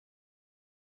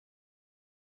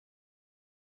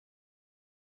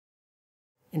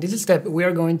In this step, we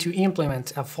are going to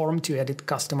implement a form to edit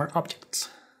customer objects.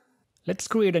 Let's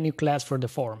create a new class for the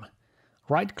form.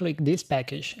 Right-click this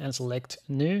package and select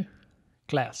New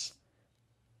Class.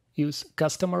 Use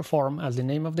Customer Form as the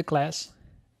name of the class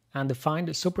and define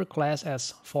the superclass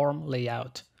as Form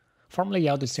Layout. Form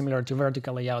layout is similar to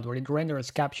vertical layout, where it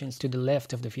renders captions to the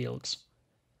left of the fields.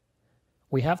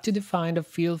 We have to define a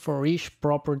field for each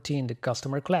property in the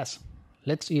customer class.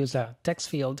 Let's use a text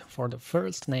field for the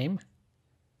first name.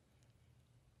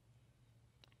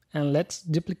 And let's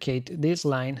duplicate this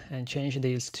line and change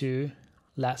this to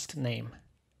last name.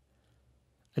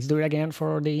 Let's do it again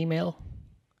for the email.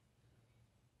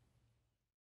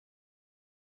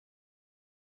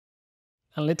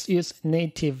 And let's use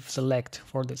native select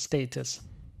for the status.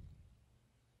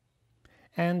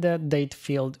 And the date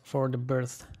field for the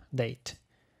birth date.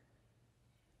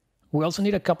 We also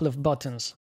need a couple of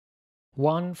buttons.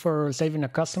 One for saving a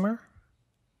customer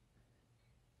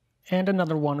and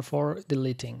another one for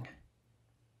deleting.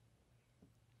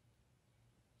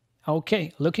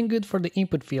 Okay, looking good for the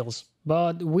input fields,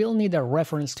 but we'll need a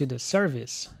reference to the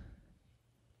service.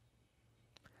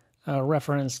 A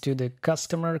reference to the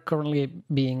customer currently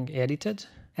being edited,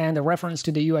 and a reference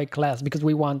to the UI class because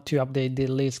we want to update the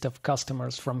list of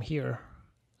customers from here.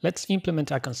 Let's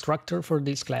implement a constructor for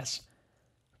this class.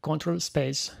 Control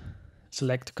space,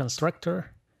 select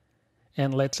constructor,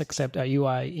 and let's accept a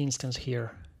UI instance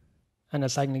here and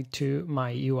assign it to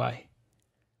my UI.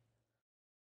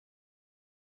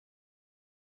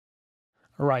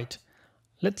 Right.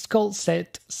 Let's call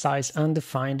set size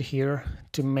undefined here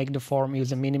to make the form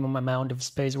use a minimum amount of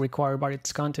space required by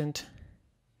its content.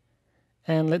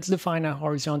 And let's define a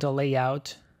horizontal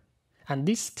layout. And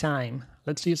this time,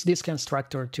 let's use this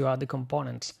constructor to add the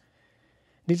components.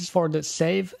 This is for the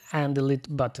save and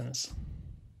delete buttons.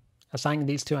 Assign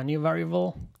this to a new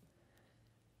variable.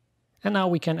 And now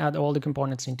we can add all the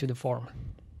components into the form.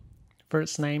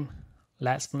 First name,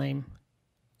 last name,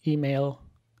 email,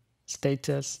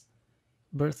 status,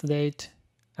 birth date,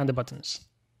 and the buttons.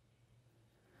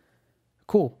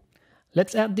 Cool.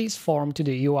 Let's add this form to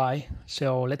the UI.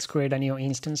 So let's create a new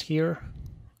instance here,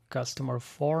 customer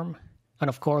form, and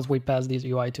of course we pass this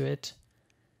UI to it.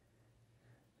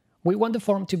 We want the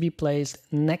form to be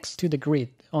placed next to the grid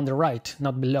on the right,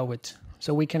 not below it.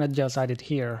 So we cannot just add it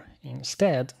here.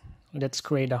 Instead, let's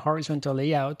create a horizontal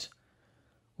layout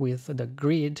with the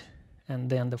grid and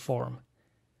then the form.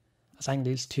 Assign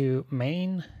this to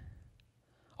main.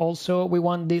 Also, we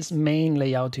want this main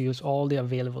layout to use all the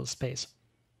available space.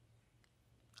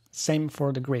 Same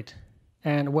for the grid.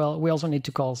 And well, we also need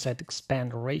to call set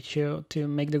expand ratio to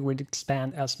make the grid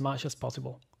expand as much as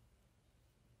possible.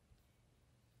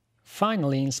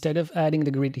 Finally, instead of adding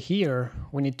the grid here,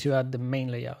 we need to add the main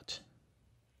layout.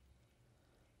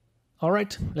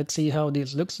 Alright, let's see how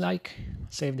this looks like.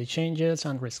 Save the changes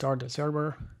and restart the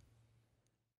server.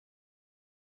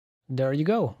 There you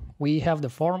go. We have the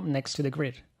form next to the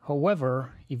grid.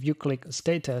 However, if you click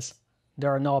status,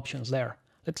 there are no options there.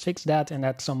 Let's fix that and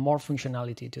add some more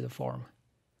functionality to the form.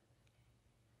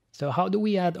 So how do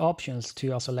we add options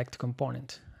to a select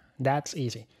component? That's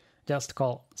easy. Just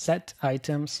call set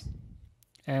items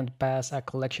and pass a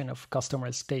collection of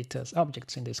customer status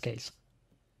objects in this case.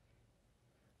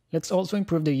 Let's also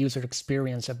improve the user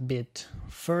experience a bit.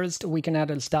 First, we can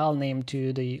add a style name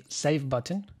to the save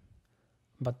button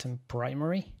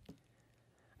primary.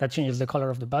 That changes the color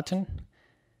of the button.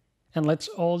 And let's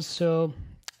also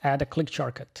add a click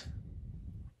shortcut.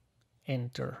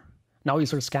 Enter. Now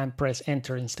users can press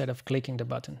enter instead of clicking the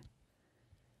button.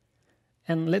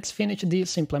 And let's finish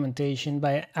this implementation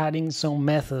by adding some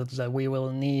methods that we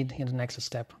will need in the next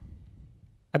step.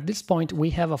 At this point, we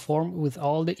have a form with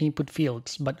all the input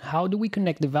fields, but how do we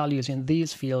connect the values in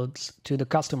these fields to the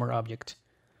customer object?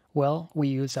 Well, we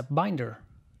use a binder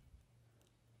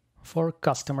for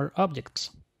customer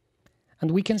objects.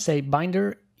 And we can say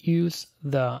binder use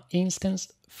the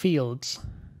instance fields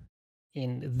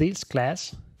in this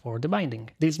class for the binding.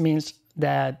 This means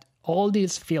that all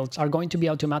these fields are going to be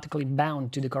automatically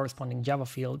bound to the corresponding Java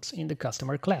fields in the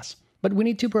customer class. But we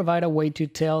need to provide a way to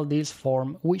tell this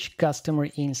form which customer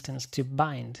instance to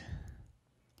bind.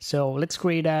 So let's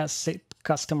create a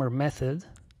setCustomer method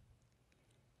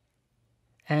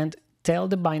and tell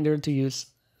the binder to use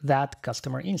that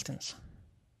customer instance.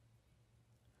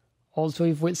 Also,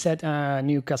 if we set a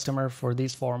new customer for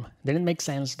this form, then it makes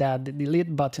sense that the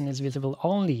delete button is visible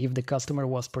only if the customer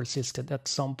was persisted at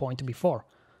some point before.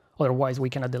 Otherwise, we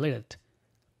cannot delete it.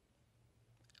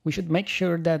 We should make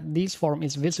sure that this form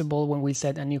is visible when we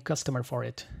set a new customer for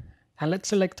it. And let's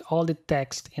select all the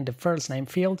text in the first name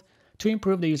field to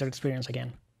improve the user experience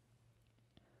again.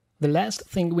 The last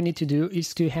thing we need to do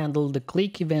is to handle the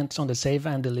click events on the save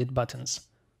and delete buttons.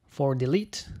 For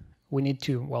delete, we need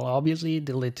to, well, obviously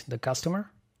delete the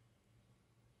customer,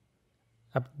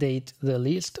 update the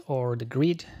list or the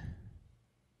grid,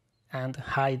 and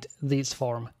hide this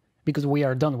form because we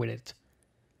are done with it.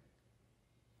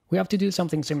 We have to do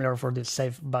something similar for the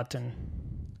save button.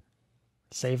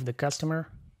 Save the customer,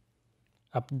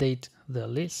 update the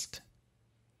list,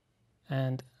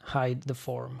 and hide the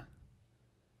form.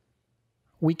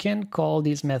 We can call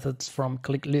these methods from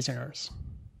click listeners.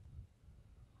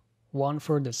 One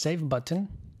for the save button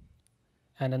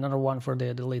and another one for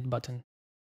the delete button.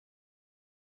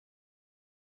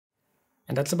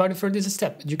 And that's about it for this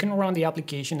step. You can run the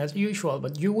application as usual,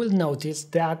 but you will notice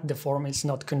that the form is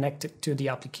not connected to the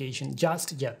application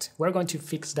just yet. We're going to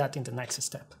fix that in the next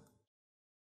step.